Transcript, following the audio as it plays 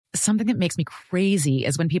Something that makes me crazy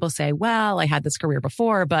is when people say, well, I had this career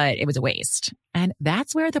before, but it was a waste. And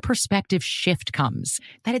that's where the perspective shift comes,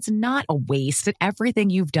 that it's not a waste, that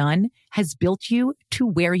everything you've done has built you to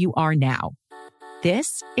where you are now.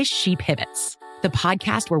 This is She Pivots, the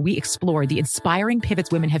podcast where we explore the inspiring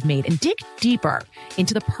pivots women have made and dig deeper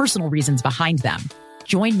into the personal reasons behind them.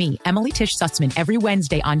 Join me, Emily Tish Sussman, every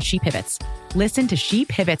Wednesday on She Pivots. Listen to She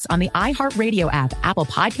Pivots on the iHeartRadio app, Apple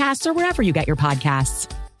Podcasts, or wherever you get your podcasts.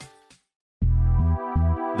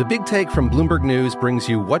 The Big Take from Bloomberg News brings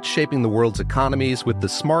you what's shaping the world's economies with the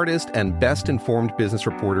smartest and best-informed business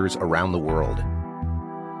reporters around the world.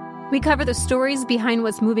 We cover the stories behind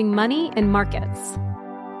what's moving money and markets,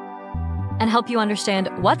 and help you understand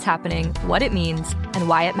what's happening, what it means, and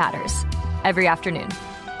why it matters every afternoon.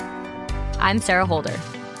 I'm Sarah Holder.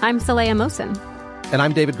 I'm Saleha Mohsin. And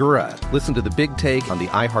I'm David Gura. Listen to The Big Take on the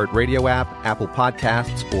iHeartRadio app, Apple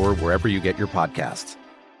Podcasts, or wherever you get your podcasts.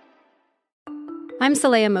 I'm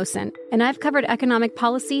Saleha Mohsin, and I've covered economic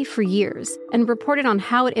policy for years and reported on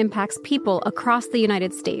how it impacts people across the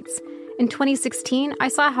United States. In 2016, I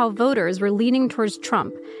saw how voters were leaning towards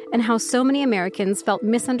Trump and how so many Americans felt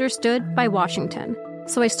misunderstood by Washington.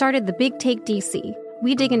 So I started The Big Take DC.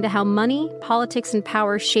 We dig into how money, politics, and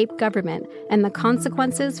power shape government and the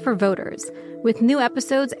consequences for voters. With new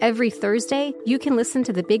episodes every Thursday, you can listen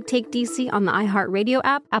to The Big Take DC on the iHeartRadio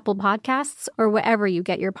app, Apple Podcasts, or wherever you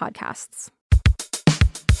get your podcasts.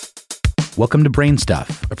 Welcome to Brain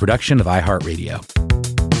Stuff, a production of iHeartRadio.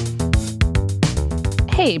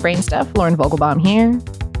 Hey, Brain Stuff, Lauren Vogelbaum here.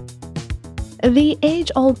 The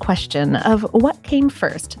age-old question of what came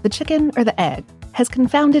first, the chicken or the egg, has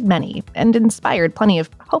confounded many and inspired plenty of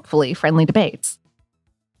hopefully friendly debates.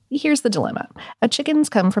 Here's the dilemma. Chickens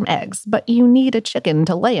come from eggs, but you need a chicken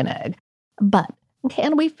to lay an egg. But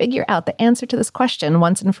can we figure out the answer to this question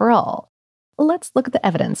once and for all? Let's look at the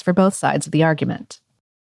evidence for both sides of the argument.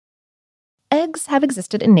 Eggs have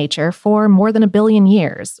existed in nature for more than 1 billion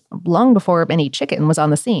years, long before any chicken was on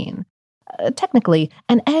the scene. Technically,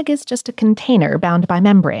 an egg is just a container bound by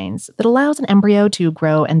membranes that allows an embryo to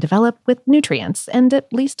grow and develop with nutrients and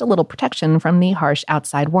at least a little protection from the harsh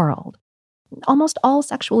outside world. Almost all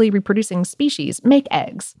sexually reproducing species make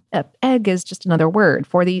eggs. Egg is just another word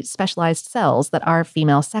for the specialized cells that are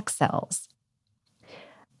female sex cells.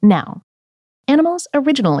 Now, animals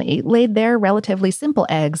originally laid their relatively simple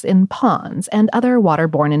eggs in ponds and other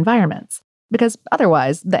waterborne environments, because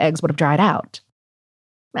otherwise the eggs would have dried out.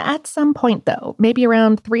 At some point, though, maybe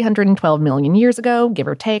around 312 million years ago, give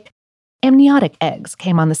or take, amniotic eggs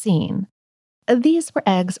came on the scene. These were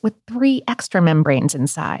eggs with 3 extra membranes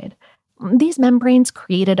inside. These membranes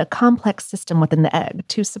created a complex system within the egg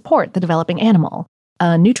to support the developing animal.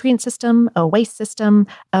 A nutrient system, a waste system,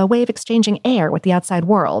 a way of exchanging air with the outside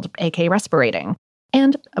world, aka respirating,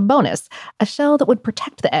 and a bonus, a shell that would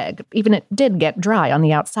protect the egg, even if it did get dry on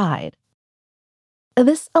the outside.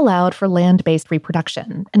 This allowed for land-based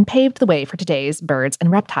reproduction and paved the way for today's birds and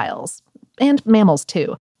reptiles, and mammals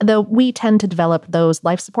too, though we tend to develop those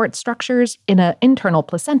life support structures in an internal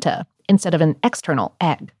placenta instead of an external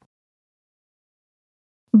egg.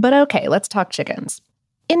 But okay, let's talk chickens.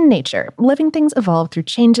 In nature, living things evolve through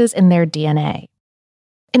changes in their DNA.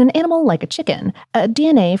 In an animal like a chicken, a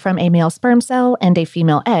DNA from a male sperm cell and a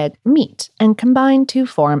female egg meet and combine to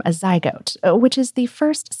form a zygote, which is the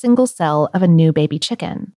first single cell of a new baby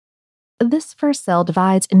chicken. This first cell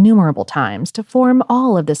divides innumerable times to form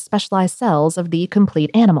all of the specialized cells of the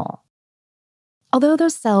complete animal. Although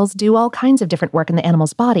those cells do all kinds of different work in the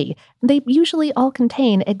animal's body, they usually all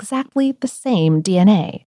contain exactly the same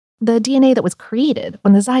DNA. The DNA that was created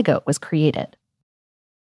when the zygote was created.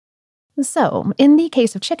 So, in the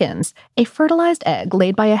case of chickens, a fertilized egg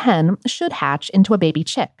laid by a hen should hatch into a baby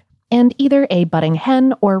chick, and either a budding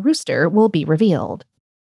hen or rooster will be revealed.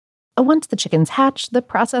 Once the chickens hatch, the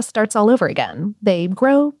process starts all over again. They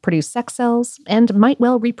grow, produce sex cells, and might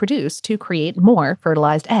well reproduce to create more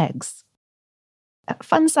fertilized eggs.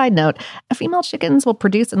 Fun side note, female chickens will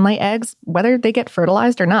produce and lay eggs whether they get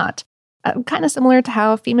fertilized or not. Kind of similar to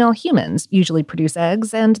how female humans usually produce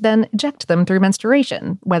eggs and then eject them through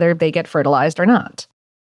menstruation, whether they get fertilized or not.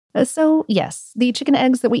 So, yes, the chicken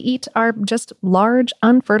eggs that we eat are just large,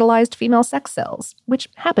 unfertilized female sex cells, which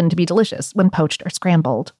happen to be delicious when poached or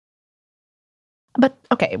scrambled. But,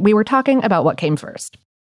 okay, we were talking about what came first.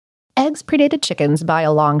 Eggs predated chickens by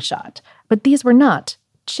a long shot, but these were not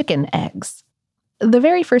chicken eggs. The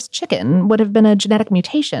very first chicken would have been a genetic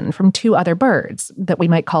mutation from 2 other birds that we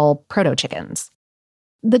might call proto-chickens.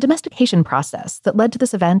 The domestication process that led to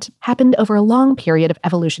this event happened over a long period of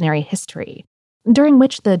evolutionary history, during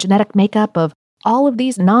which the genetic makeup of all of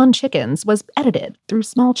these non-chickens was edited through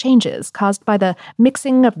small changes caused by the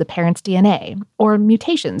mixing of the parent's DNA, or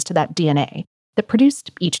mutations to that DNA, that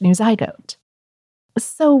produced each new zygote.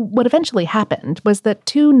 So what eventually happened was that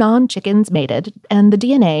two non-chickens mated, and the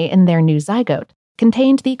DNA in their new zygote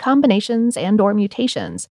contained the combinations and/or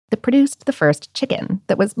mutations that produced the first chicken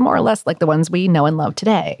that was more or less like the ones we know and love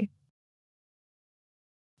today.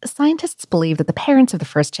 Scientists believe that the parents of the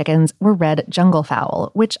first chickens were red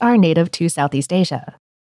junglefowl, which are native to Southeast Asia.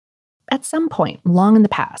 At some point, long in the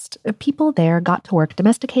past, people there got to work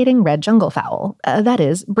domesticating red junglefowl, that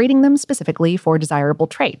is, breeding them specifically for desirable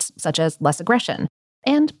traits, such as less aggression,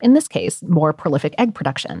 and, in this case, more prolific egg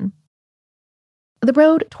production. The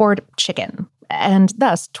road toward chicken, and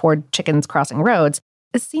thus toward chickens crossing roads,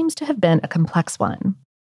 seems to have been a complex one.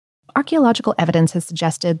 Archaeological evidence has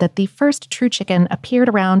suggested that the first true chicken appeared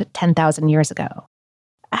around 10,000 years ago.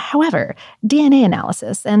 However, DNA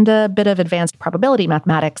analysis and a bit of advanced probability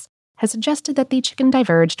mathematics has suggested that the chicken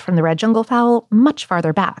diverged from the red junglefowl much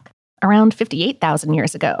farther back, around 58,000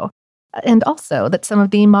 years ago, and also that some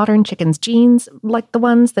of the modern chickens' genes, like the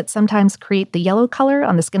ones that sometimes create the yellow color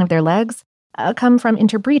on the skin of their legs, come from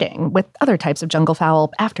interbreeding with other types of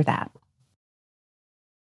junglefowl after that.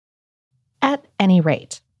 At any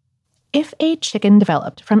rate, if a chicken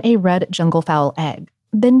developed from a red junglefowl egg,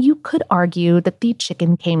 then you could argue that the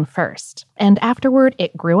chicken came first, and afterward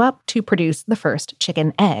it grew up to produce the first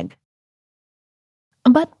chicken egg.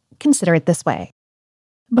 But consider it this way.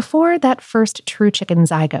 Before that first true chicken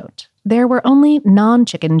zygote, there were only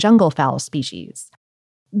non-chicken junglefowl species.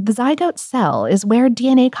 The zygote cell is where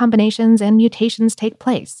DNA combinations and mutations take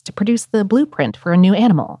place to produce the blueprint for a new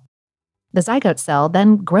animal. The zygote cell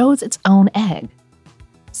then grows its own egg.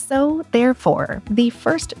 So, therefore, the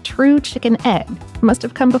first true chicken egg must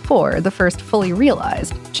have come before the first fully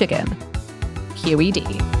realized chicken. QED.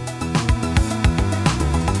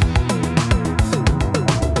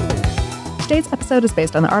 Today's episode is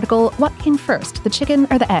based on the article What Came First, the Chicken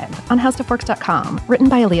or the Egg? On HowStuffWorks.com, written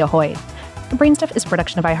by Aaliyah Hoyt. Brainstuff is a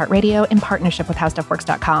production of iHeartRadio in partnership with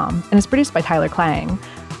HowStuffWorks.com and is produced by Tyler Klang.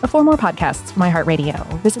 For more podcasts from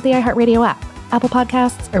iHeartRadio, visit the iHeartRadio app, Apple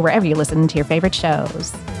Podcasts, or wherever you listen to your favorite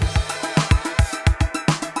shows.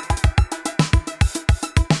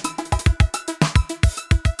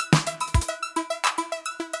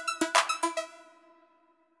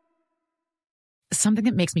 Something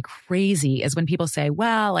that makes me crazy is when people say,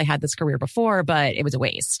 well, I had this career before, but it was a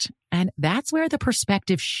waste. And that's where the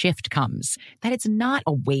perspective shift comes, that it's not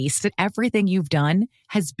a waste, that everything you've done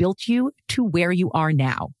has built you to where you are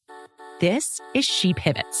now. This is She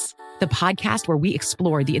Pivots, the podcast where we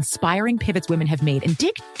explore the inspiring pivots women have made and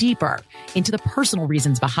dig deeper into the personal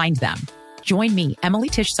reasons behind them. Join me, Emily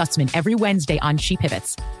Tish Sussman, every Wednesday on She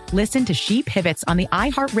Pivots. Listen to She Pivots on the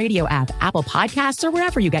iHeartRadio app, Apple Podcasts, or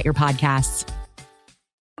wherever you get your podcasts.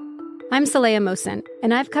 I'm Saleha Mohsin,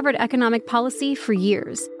 and I've covered economic policy for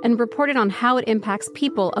years and reported on how it impacts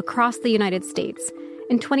people across the United States.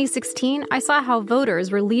 In 2016, I saw how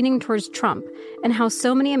voters were leaning towards Trump and how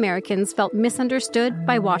so many Americans felt misunderstood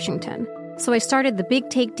by Washington. So I started The Big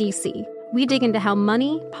Take DC. We dig into how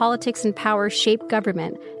money, politics, and power shape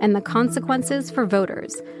government and the consequences for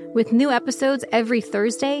voters. With new episodes every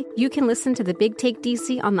Thursday, you can listen to The Big Take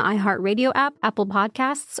DC on the iHeartRadio app, Apple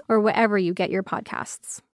Podcasts, or wherever you get your podcasts.